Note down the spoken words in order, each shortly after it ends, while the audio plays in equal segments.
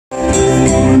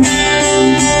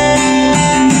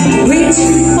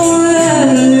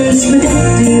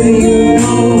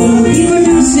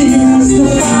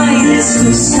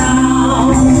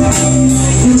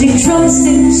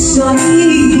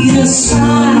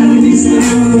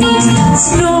shoes,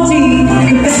 Snotty,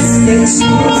 the best things in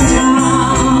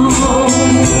town.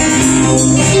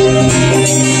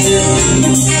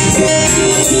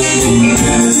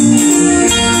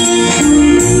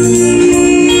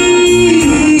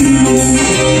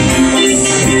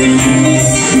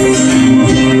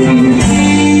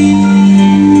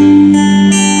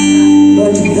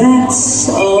 But that's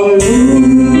all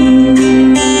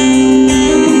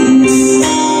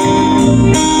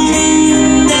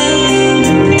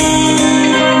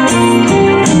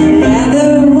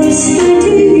Lather was 30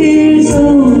 years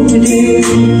old today,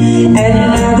 and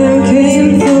Lather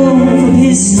came home from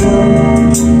his store.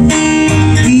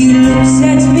 He looks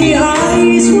at me,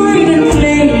 eyes wide and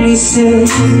plainly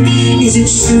says, is it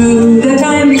true that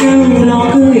I'm no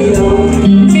longer young?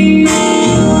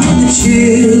 The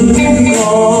children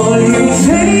call him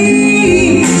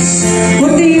face,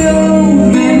 what the old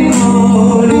men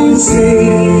call him say.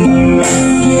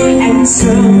 And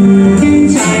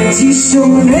sometimes he's so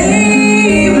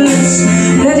nameless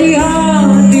that he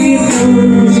hardly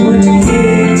knows what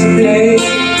game to play,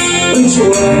 which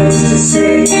words to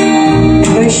say.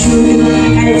 I should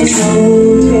have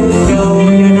told him, no,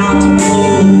 you're not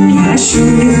old. I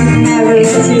should have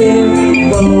let him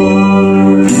go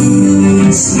on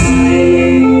smiling.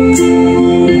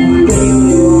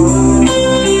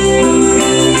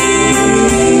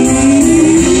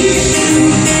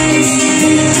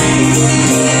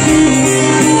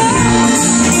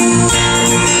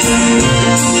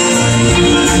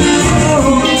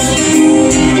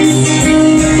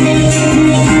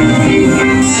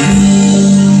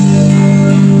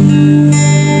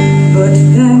 But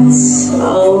that's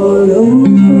all over.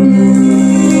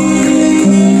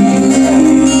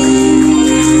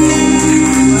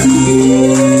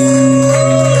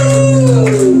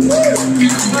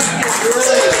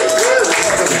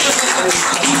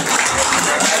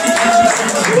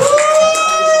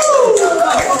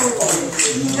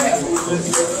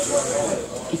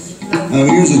 Now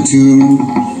here's a tune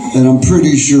that I'm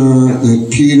pretty sure that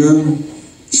Peter,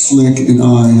 Slick, and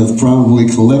I have probably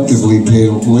collectively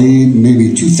played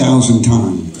maybe 2,000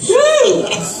 times.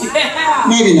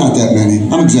 Maybe not that many.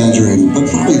 I'm exaggerating, but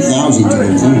probably 1,000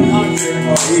 times.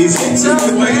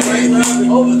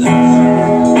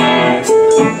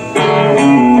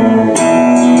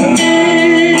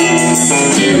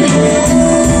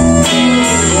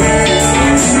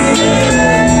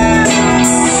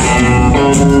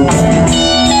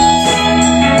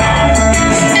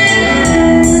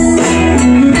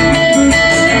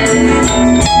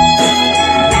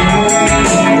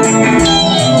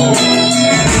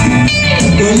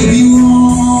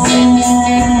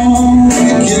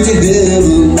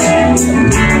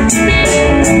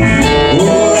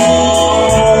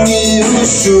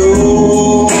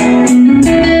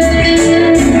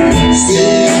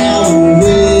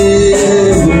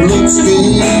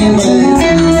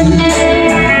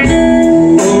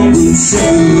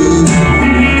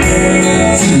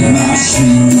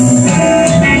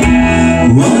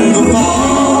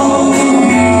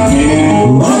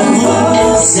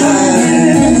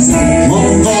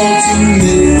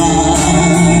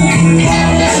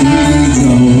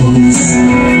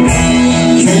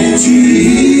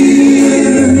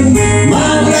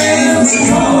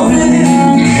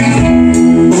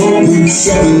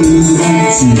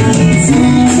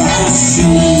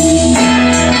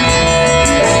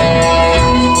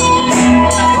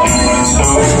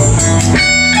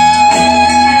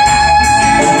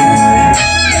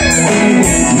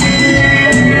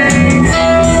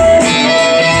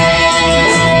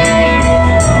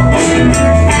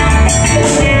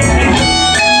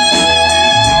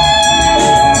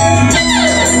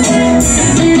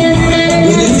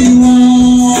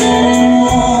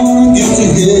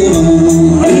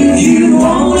 If you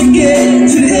wanna get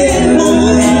to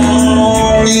heaven,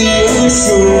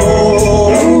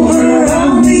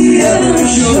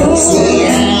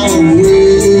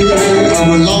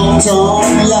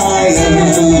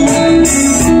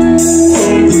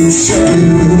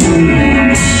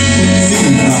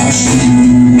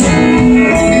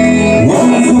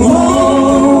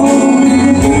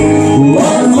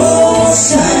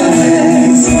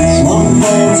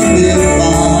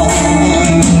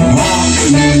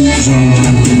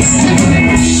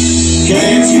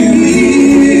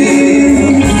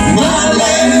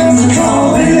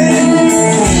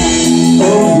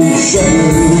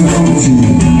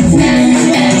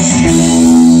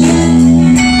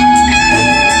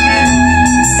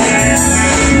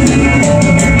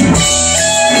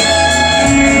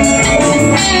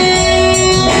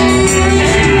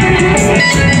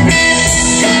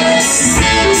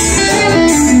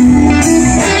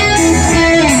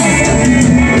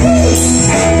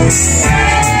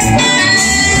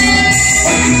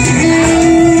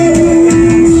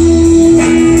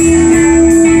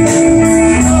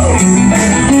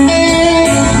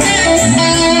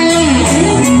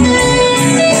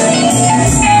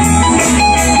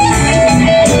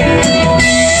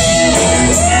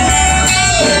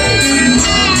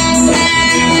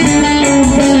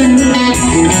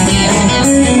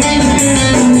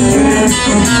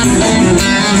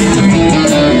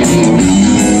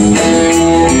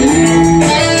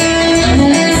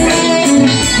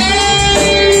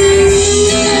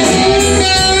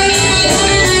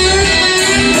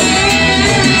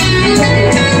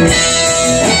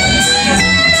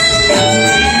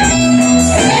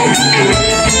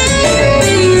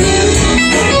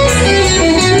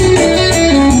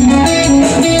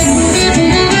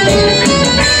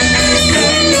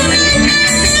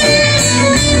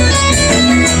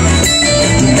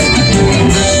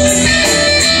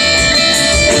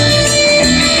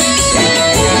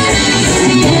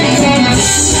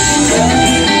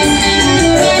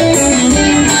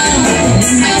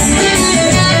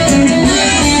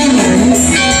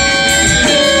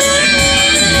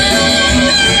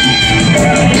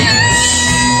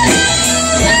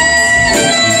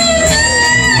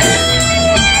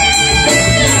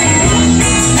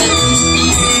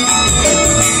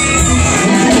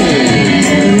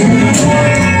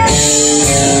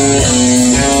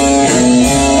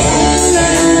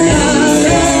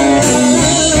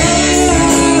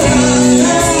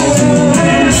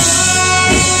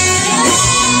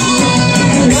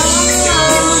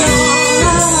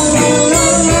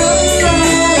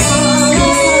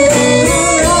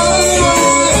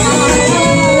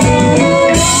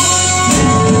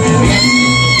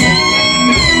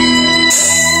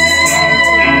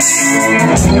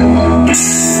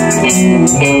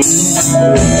 If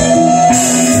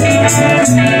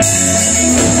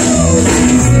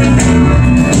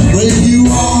you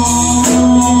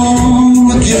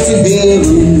wanna get to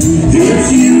heaven,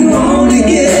 if you wanna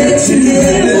get to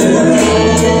heaven,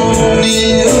 the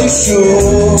other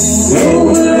shore,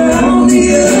 over on the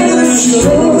other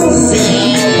shore,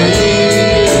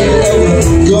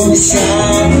 go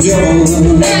beside devil,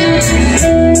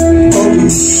 oh,